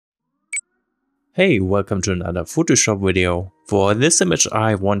Hey, welcome to another Photoshop video. For this image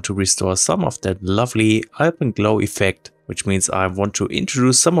I want to restore some of that lovely alpenglow effect, which means I want to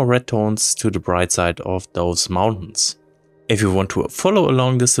introduce some more red tones to the bright side of those mountains. If you want to follow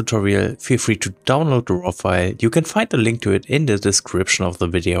along this tutorial, feel free to download the raw file. You can find a link to it in the description of the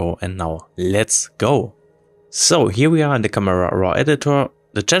video, and now let's go. So here we are in the Camera Raw editor.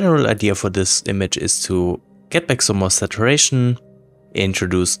 The general idea for this image is to get back some more saturation,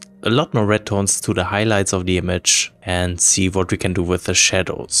 introduce a lot more red tones to the highlights of the image, and see what we can do with the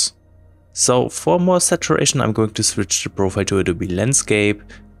shadows. So for more saturation I'm going to switch the profile to Adobe Landscape.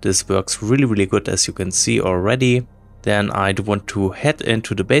 This works really good, as you can see already. Then I want to head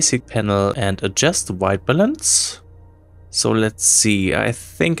into the basic panel and adjust the white balance. So let's see, I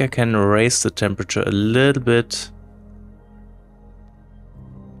think I can raise the temperature a little bit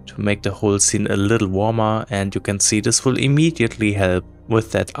to make the whole scene a little warmer, and you can see this will immediately help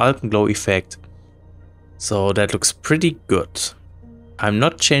with that alpenglow effect. So that looks pretty good. I'm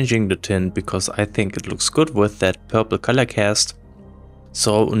not changing the tint because I think it looks good with that purple color cast.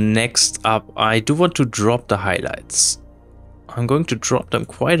 So next up I do want to drop the highlights. I'm going to drop them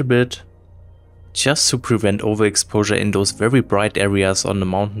quite a bit, just to prevent overexposure in those very bright areas on the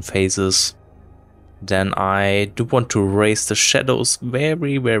mountain faces. Then I do want to raise the shadows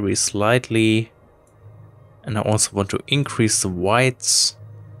very slightly. And I also want to increase the whites.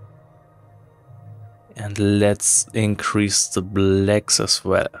 And let's increase the blacks as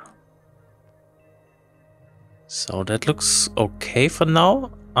well. So that looks okay for now.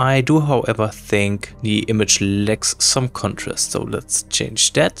 I do, however, think the image lacks some contrast, so let's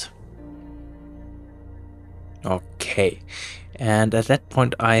change that. Okay, and at that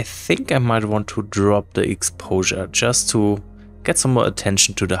point I think I might want to drop the exposure just to get some more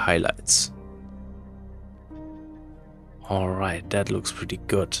attention to the highlights. Alright, that looks pretty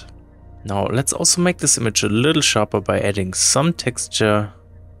good. Now let's also make this image a little sharper by adding some texture.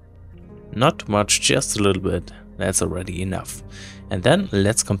 Not too much, just a little bit. That's already enough. And then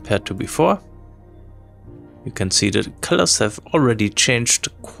let's compare to before. You can see the colors have already changed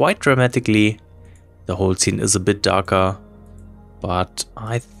quite dramatically. The whole scene is a bit darker, but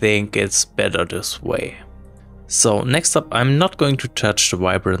I think it's better this way. So next up, I'm not going to touch the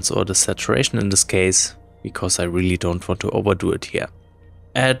vibrance or the saturation in this case, because I really don't want to overdo it here.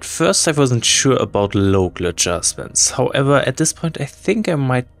 At first I wasn't sure about local adjustments. However, at this point I think I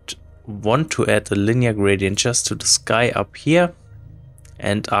might want to add a linear gradient just to the sky up here.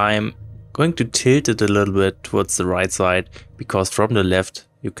 And I'm going to tilt it a little bit towards the right side, because from the left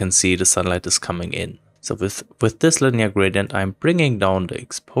you can see the sunlight is coming in. So with this linear gradient I'm bringing down the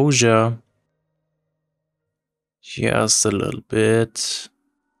exposure just a little bit.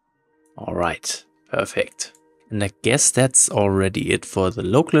 Alright, perfect. And I guess that's already it for the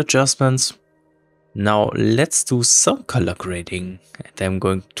local adjustments. Now let's do some color grading, and I'm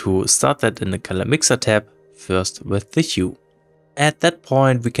going to start that in the color mixer tab, first with the hue. At that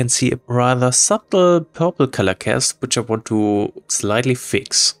point we can see a rather subtle purple color cast, which I want to slightly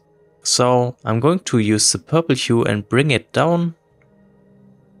fix. So I'm going to use the purple hue and bring it down,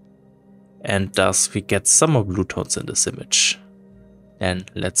 and thus we get some more blue tones in this image. Then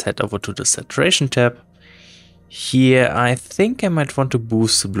let's head over to the saturation tab. Here I think I might want to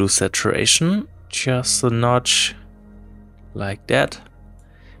boost the blue saturation just a notch, like that.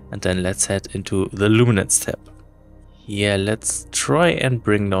 And then let's head into the luminance tab. Here let's try and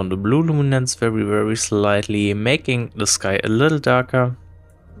bring down the blue luminance very slightly, making the sky a little darker.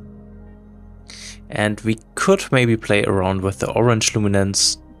 And we could maybe play around with the orange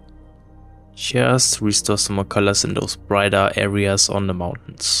luminance, just restore some more colors in those brighter areas on the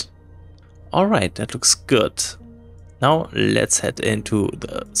mountains. Alright, that looks good. Now let's head into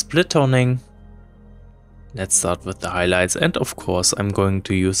the split toning. Let's start with the highlights, and of course I'm going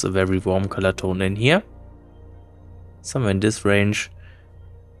to use a very warm color tone in here. Somewhere in this range.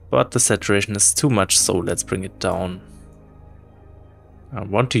 But the saturation is too much, so let's bring it down. I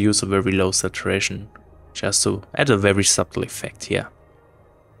want to use a very low saturation, just to add a very subtle effect here.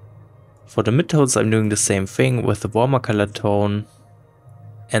 For the midtones I'm doing the same thing with a warmer color tone.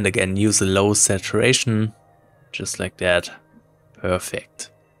 And again use a low saturation, just like that.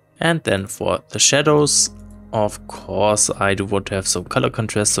 Perfect. And then for the shadows, of course I do want to have some color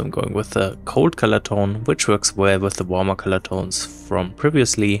contrast, so I'm going with a cold color tone, which works well with the warmer color tones from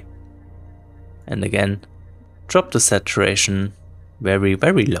previously. And again, drop the saturation very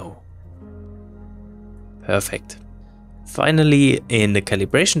low. Perfect. Finally, in the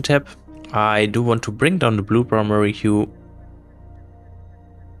calibration tab, I do want to bring down the blue primary hue,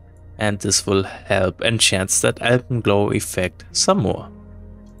 and this will help enhance that alpenglow effect some more.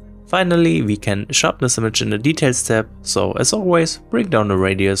 Finally, we can sharpen this image in the details tab. So as always, bring down the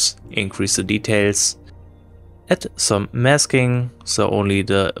radius, increase the details, add some masking so only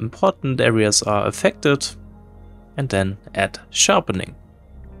the important areas are affected, and then add sharpening.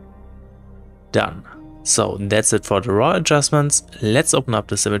 Done. So that's it for the raw adjustments. Let's open up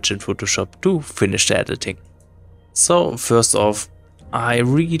this image in Photoshop to finish the editing. So first off, I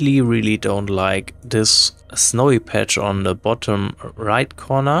really don't like this snowy patch on the bottom right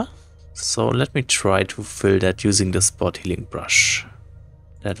corner. So let me try to fill that using the spot healing brush.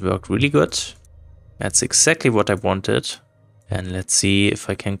 That worked really good. That's exactly what I wanted. And let's see if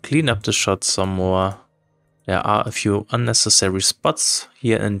I can clean up the shot some more. There are a few unnecessary spots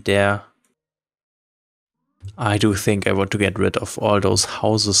here and there. I do think I want to get rid of all those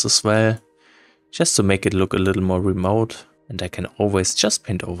houses as well, just to make it look a little more remote. And I can always just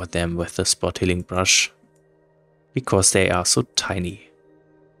paint over them with the spot healing brush, because they are so tiny.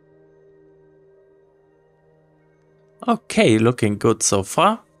 Okay, looking good so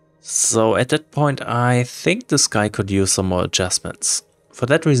far. So at that point I think the sky could use some more adjustments. For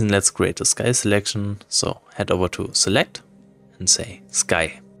that reason, let's create a sky selection. So head over to select and say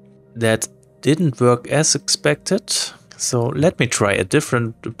sky. That didn't work as expected. So let me try a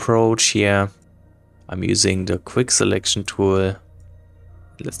different approach here. I'm using the quick selection tool.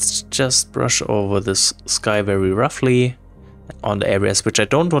 Let's just brush over this sky very roughly on the areas which I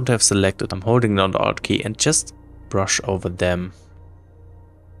don't want to have selected. I'm holding down the Alt key and just brush over them.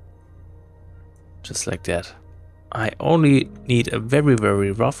 Just like that. I only need a very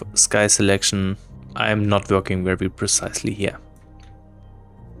rough sky selection. I'm not working very precisely here.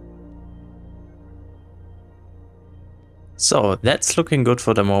 So that's looking good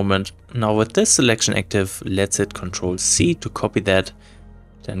for the moment. Now with this selection active, let's hit Ctrl C to copy that,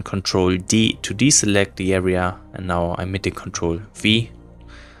 then Ctrl D to deselect the area, and now I'm hitting Ctrl V.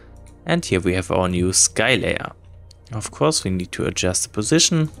 And here we have our new sky layer. Of course we need to adjust the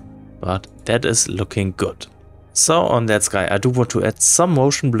position, but that is looking good. So on that sky I do want to add some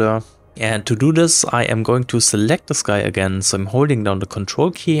motion blur, and to do this I am going to select the sky again. So I'm holding down the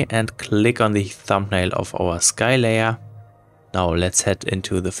Ctrl key and click on the thumbnail of our sky layer. Now let's head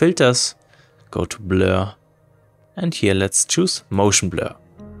into the filters, go to blur, and here let's choose motion blur.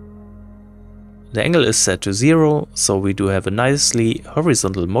 The angle is set to 0, so we do have a nicely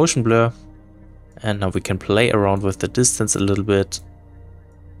horizontal motion blur. And now we can play around with the distance a little bit.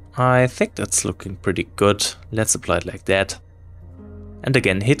 I think that's looking pretty good. Let's apply it like that. And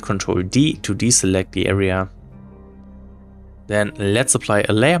again hit Ctrl D to deselect the area. Then let's apply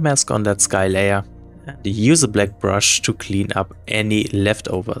a layer mask on that sky layer. And use a black brush to clean up any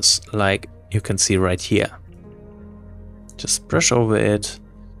leftovers, like you can see right here. Just brush over it.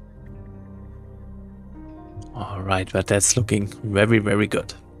 Alright, but that's looking very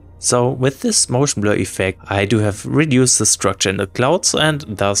good. So with this motion blur effect, I do have reduced the structure in the clouds and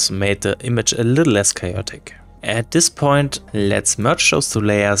thus made the image a little less chaotic. At this point, let's merge those two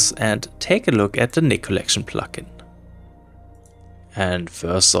layers and take a look at the Nick Collection plugin. And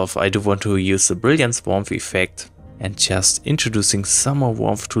first off, I do want to use the Brilliance Warmth effect and just introducing some more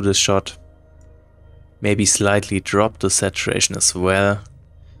warmth to the shot. Maybe slightly drop the saturation as well,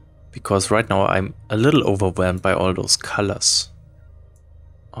 because right now I'm a little overwhelmed by all those colors.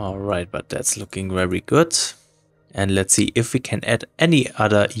 Alright, but that's looking very good. And let's see if we can add any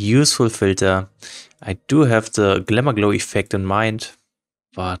other useful filter. I do have the Glamour Glow effect in mind,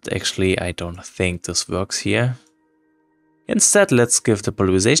 but actually I don't think this works here. Instead, let's give the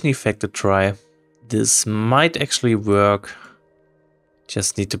polarization effect a try. This might actually work.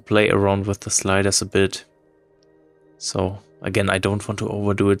 Just need to play around with the sliders a bit. So again, I don't want to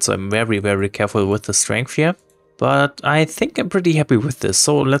overdo it, so I'm very careful with the strength here. But I think I'm pretty happy with this,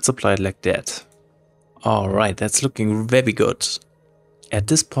 so let's apply it like that. Alright, that's looking very good. At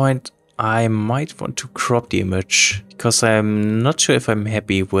this point, I might want to crop the image, because I'm not sure if I'm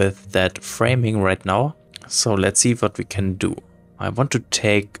happy with that framing right now. So let's see what we can do. I want to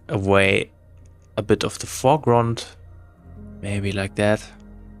take away a bit of the foreground, maybe like that.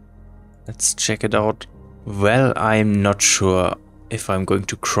 Let's check it out. Well, I'm not sure if I'm going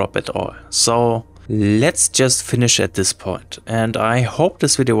to crop at all. So let's just finish at this point. And I hope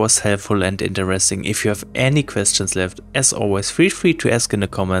this video was helpful and interesting. If you have any questions left, as always, feel free to ask in the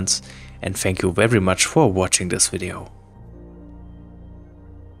comments. And thank you very much for watching this video.